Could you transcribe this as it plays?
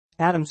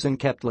Adamson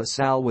kept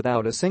Salle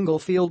without a single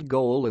field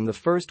goal in the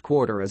first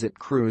quarter as it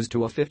cruised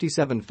to a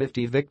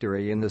 57-50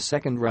 victory in the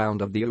second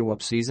round of the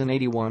UAAP Season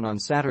 81 on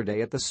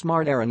Saturday at the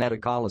Smart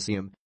Araneta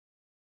Coliseum.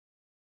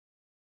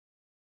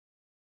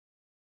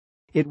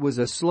 It was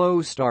a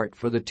slow start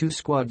for the two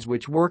squads,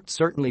 which worked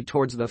certainly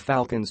towards the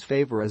Falcons'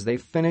 favor as they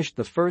finished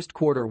the first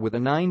quarter with a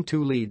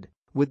 9-2 lead,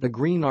 with the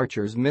Green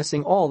Archers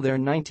missing all their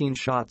 19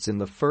 shots in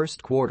the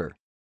first quarter.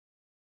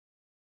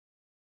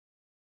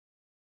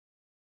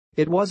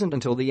 It wasn't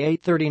until the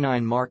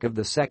 8:39 mark of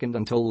the second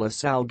until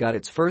Salle got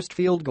its first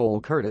field goal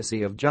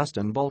courtesy of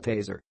Justin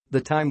Baltazar, the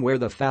time where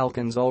the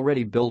Falcons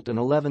already built an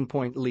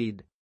 11-point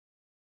lead.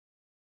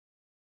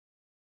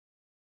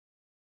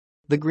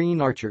 The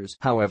Green Archers,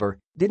 however,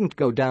 didn't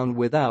go down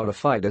without a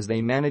fight as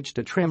they managed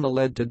to trim the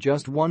lead to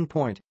just 1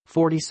 point,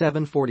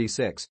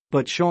 47-46,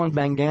 but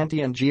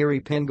Manganti and Jerie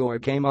Pingoy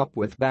came up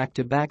with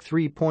back-to-back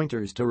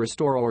three-pointers to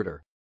restore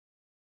order.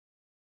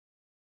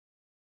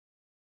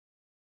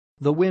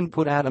 The win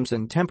put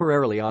Adamson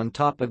temporarily on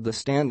top of the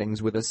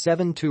standings with a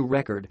 7-2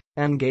 record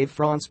and gave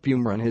Franz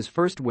Pumaren his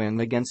first win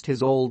against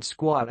his old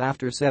squad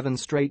after 7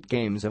 straight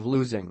games of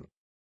losing.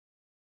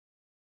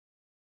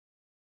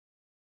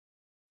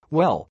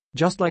 Well,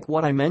 just like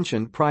what I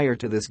mentioned prior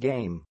to this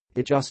game,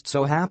 it just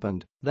so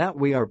happened that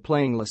we are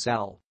playing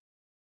Salle.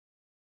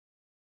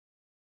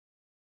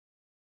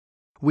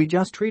 We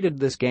just treated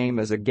this game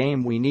as a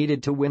game we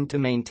needed to win to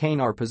maintain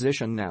our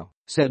position now,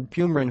 said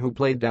Pumaren, who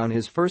played down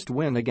his first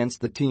win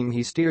against the team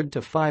he steered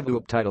to 5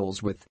 UAAP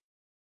titles with.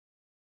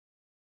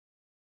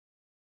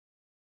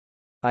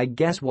 I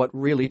guess what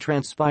really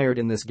transpired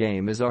in this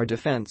game is our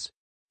defense.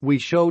 We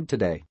showed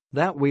today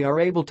that we are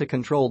able to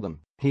control them,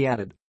 he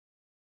added.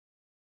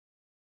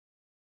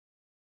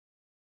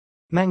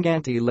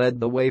 Manganti led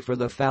the way for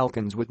the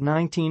Falcons with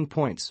 19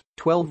 points,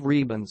 12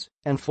 rebounds,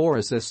 and 4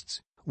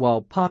 assists,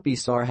 while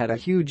Baltazar had a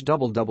huge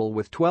double-double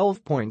with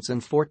 12 points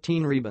and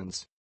 14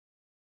 rebounds.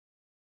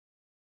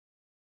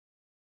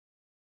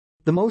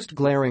 The most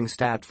glaring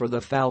stat for the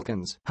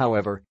Falcons,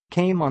 however,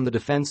 came on the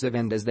defensive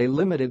end as they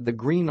limited the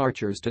Green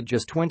Archers to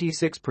just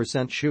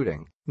 26%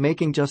 shooting,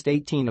 making just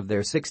 18 of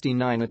their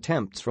 69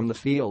 attempts from the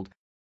field.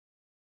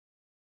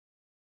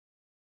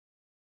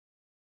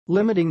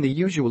 Limiting the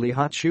usually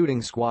hot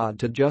shooting squad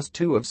to just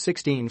 2 of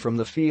 16 from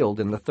the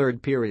field in the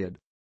third period.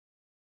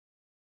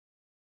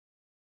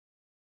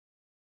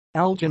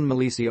 Aljan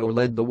Malicio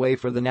led the way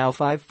for the now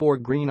 5-4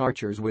 Green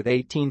Archers with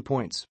 18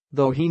 points,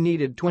 though he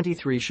needed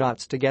 23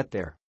 shots to get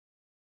there.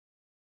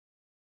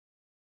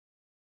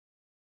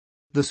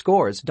 The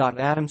scores: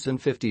 Adamson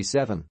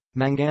 57,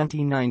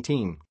 Manganti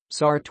 19,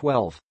 Sar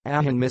 12,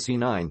 Ahanmisi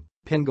 9,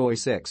 Pingoy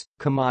 6,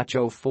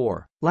 Camacho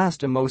 4,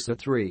 Lastimosa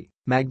 3,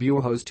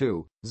 Magbuhos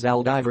 2,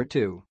 Zaldivar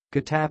 2,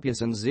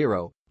 Katapiasan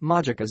 0,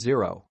 Magica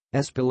 0,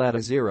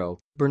 Espileta 0,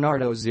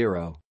 Bernardo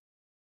 0.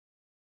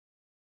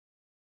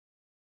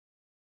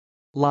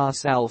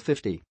 Salle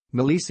 50,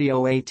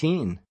 Malicio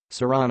 18,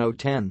 Serrano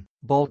 10,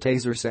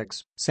 Baltazar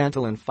 6,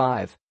 Santillan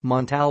 5,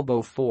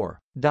 Montalvo 4,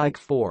 Dyke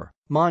 4,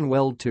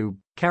 Manuel 2,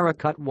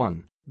 Caracut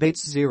 1,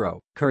 Bates 0,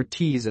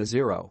 Curtiza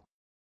 0.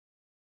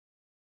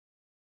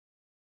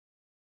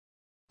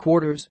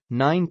 Quarters: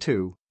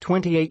 9-2,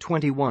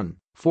 28-21,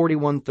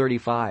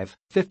 41-35,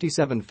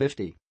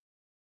 57-50.